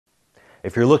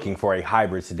If you're looking for a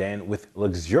hybrid sedan with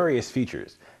luxurious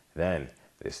features, then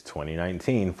this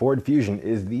 2019 Ford Fusion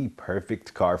is the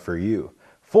perfect car for you.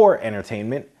 For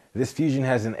entertainment, this Fusion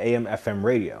has an AM/FM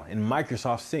radio and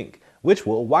Microsoft Sync, which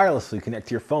will wirelessly connect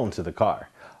your phone to the car.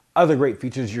 Other great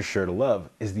features you're sure to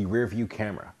love is the rear view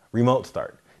camera, remote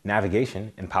start,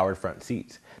 navigation, and powered front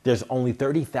seats. There's only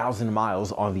 30,000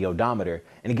 miles on the odometer,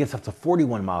 and it gets up to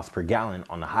 41 miles per gallon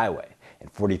on the highway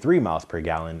and 43 miles per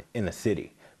gallon in the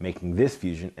city, making this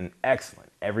Fusion an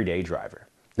excellent everyday driver.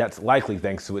 That's likely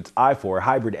thanks to its i4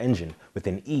 hybrid engine with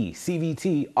an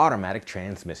eCVT automatic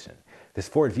transmission. This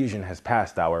Ford Fusion has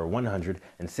passed our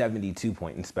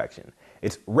 172-point inspection.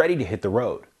 It's ready to hit the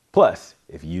road. Plus,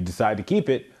 if you decide to keep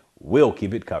it, we'll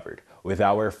keep it covered with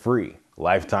our free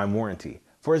lifetime warranty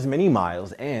for as many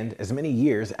miles and as many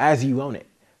years as you own it.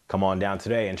 Come on down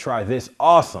today and try this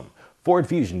awesome Ford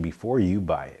Fusion before you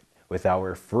buy it with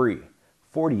our free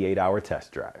 48-hour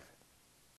test drive.